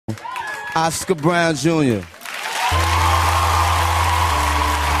Oscar Brown Jr.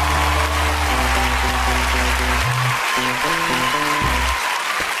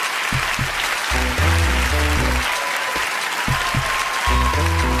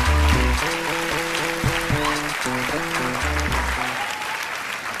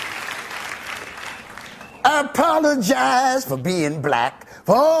 I apologize for being black,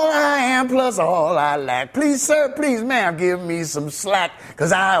 for all I am plus all I lack. Please, sir, please, ma'am, give me some slack,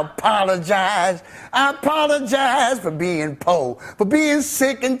 cause I apologize. I apologize for being poor, for being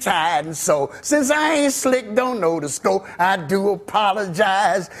sick and tired and so. Since I ain't slick, don't know the scope, I do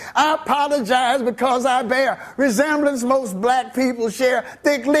apologize. I apologize because I bear resemblance most black people share.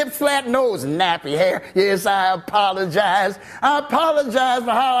 Thick lips, flat nose, and nappy hair. Yes, I apologize. I apologize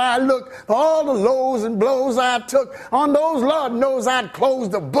for how I look, for all the lows and blows I took. On those, Lord knows I'd close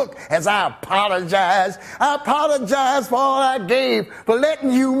the book as I apologize. I apologize for all I gave, for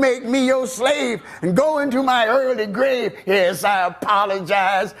letting you make me your slave and go into my early grave. Yes, I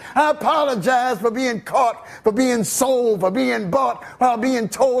apologize. I apologize for being caught, for being sold, for being bought, while being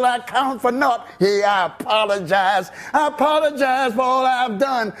told I count for naught. Yeah, I apologize. I apologize for all I've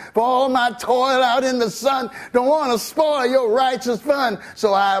done, for all my toil out in the sun. Don't want to spoil your righteous fun,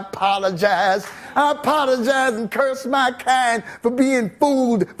 so I apologize. I apologize and curse my kind for being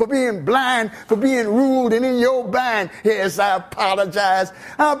fooled, for being blind, for being ruled and in your bind. Yes, I apologize.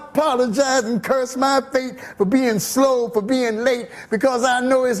 I apologize and curse my fate for being slow, for being late, because I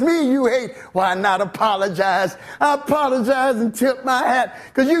know it's me you hate. Why not apologize? I apologize and tip my hat,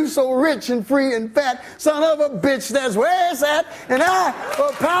 cause you so rich and free and fat. Son of a bitch, that's where it's at, and I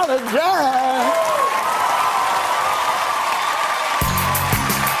apologize.